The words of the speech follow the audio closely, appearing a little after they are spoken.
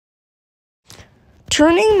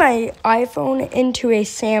turning my iPhone into a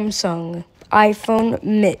Samsung iPhone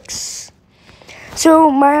mix. So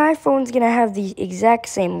my iPhone's gonna have the exact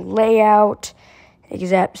same layout,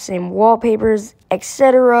 exact same wallpapers,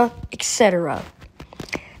 etc., etc.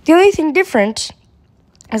 The only thing different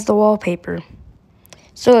is the wallpaper.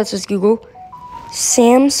 So let's just Google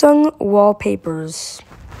Samsung wallpapers.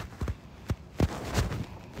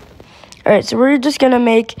 Alright, so we're just gonna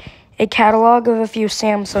make a catalog of a few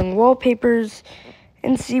Samsung wallpapers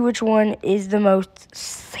and see which one is the most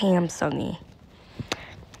Samsung-y.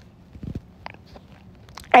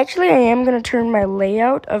 Actually, I am going to turn my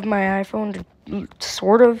layout of my iPhone to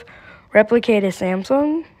sort of replicate a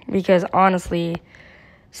Samsung, because honestly,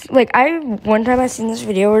 like, one time I seen this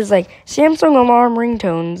video where it's like, Samsung alarm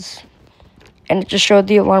ringtones, and it just showed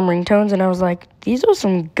the alarm ringtones, and I was like, these are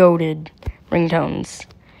some goated ringtones.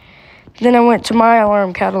 Then I went to my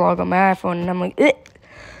alarm catalog on my iPhone, and I'm like,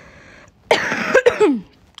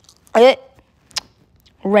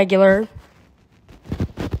 regular.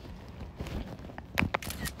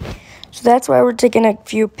 So that's why we're taking a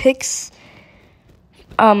few pics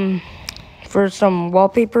for some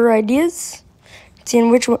wallpaper ideas.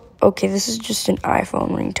 Seeing which one. Okay, this is just an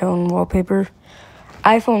iPhone ringtone wallpaper.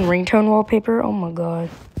 iPhone ringtone wallpaper. Oh my god.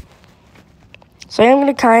 So I'm going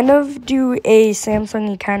to kind of do a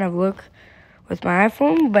Samsung-y kind of look with my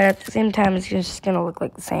iPhone, but at the same time, it's just going to look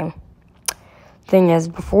like the same thing as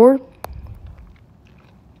before.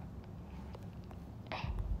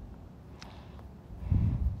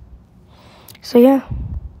 So yeah,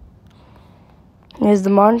 here's the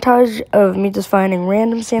montage of me just finding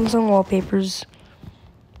random Samsung wallpapers.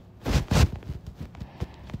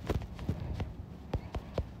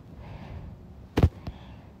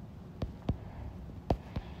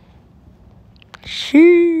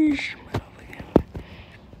 Sheesh.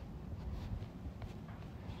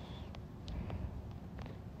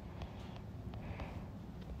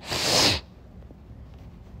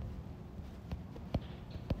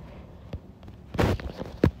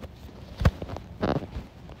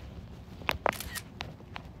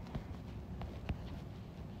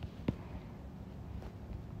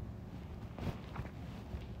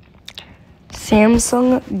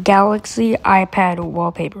 Samsung Galaxy iPad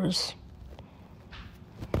wallpapers.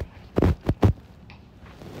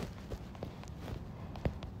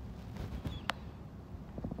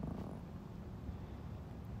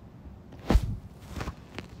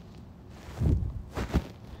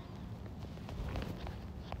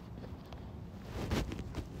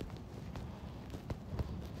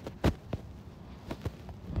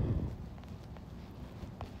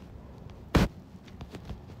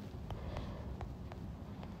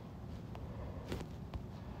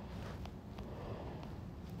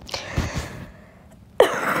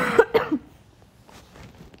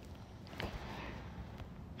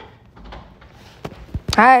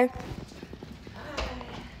 Hi.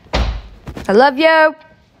 I love you. Alright,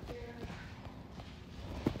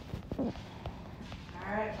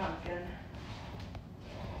 pumpkin.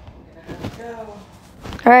 I'm gonna have to go.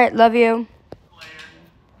 Alright, love you.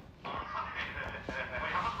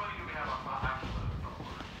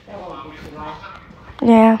 That won't be too long.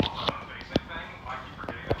 Yeah.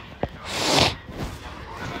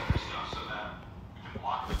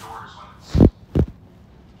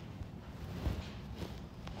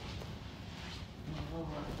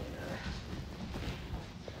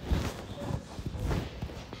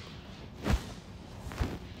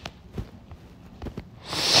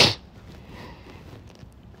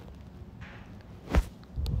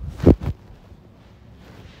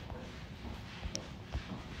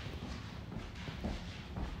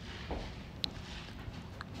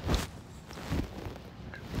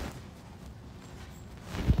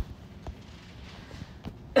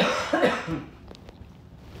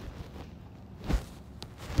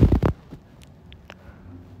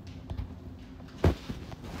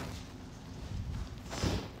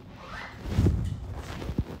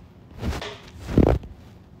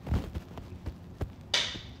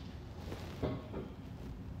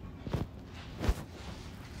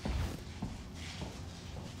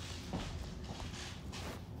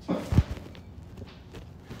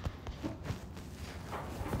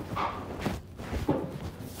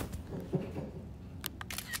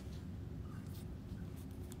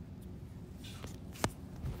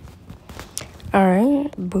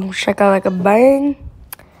 Alright, boom, shaka like a bang.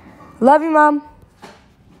 Love you, Mom.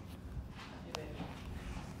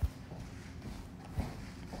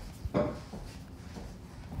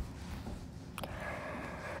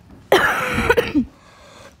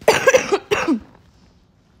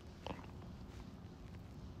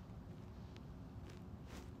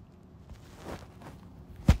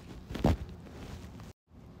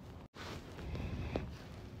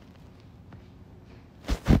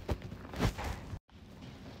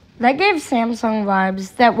 That gave Samsung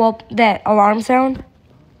vibes. That alarm sound.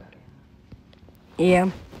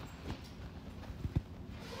 Yeah.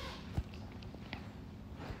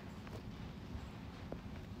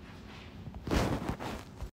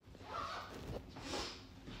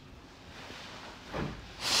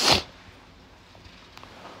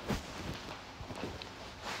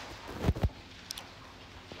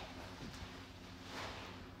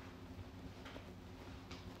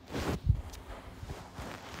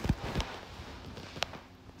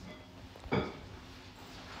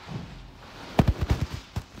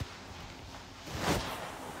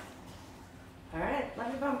 Alright,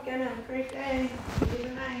 love you, Pumpkin. Have a great day. See you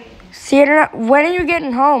tonight. See you tonight. When are you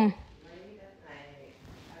getting home? Late at night.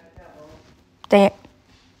 Have a double. Dang it.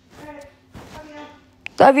 Alright,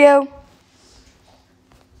 love you. Love you.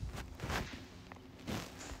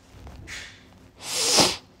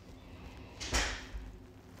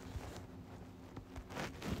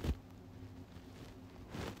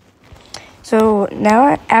 So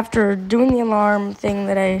now after doing the alarm thing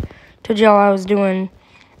that I told y'all I was doing,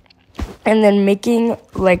 and then making,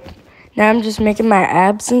 like, now I'm just making my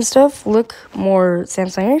abs and stuff look more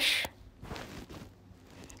Samsung-ish.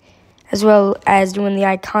 As well as doing the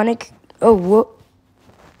iconic, oh, whoa.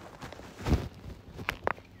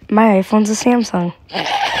 My iPhone's a Samsung.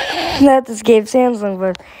 That just gave Samsung,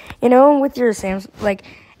 but, you know, with your Samsung, like,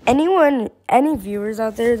 any viewers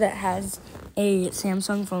out there that has a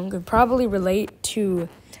Samsung phone could probably relate to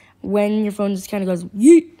when your phone just kind of goes,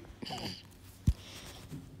 yeet.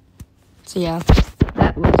 So, yeah,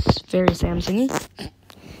 that was very Samsung-y.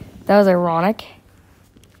 That was ironic.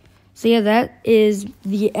 So, yeah, that is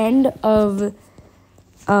the end of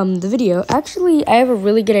the video. Actually, I have a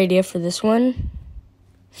really good idea for this one.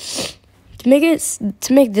 To make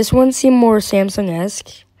this one seem more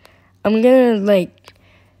Samsung-esque, I'm gonna, like,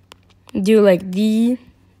 do, like, the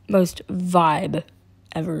most vibe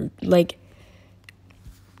ever. Like,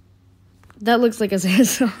 that looks like a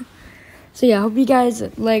Samsung. So, yeah, I hope you guys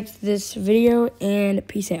liked this video, and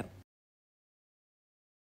peace out.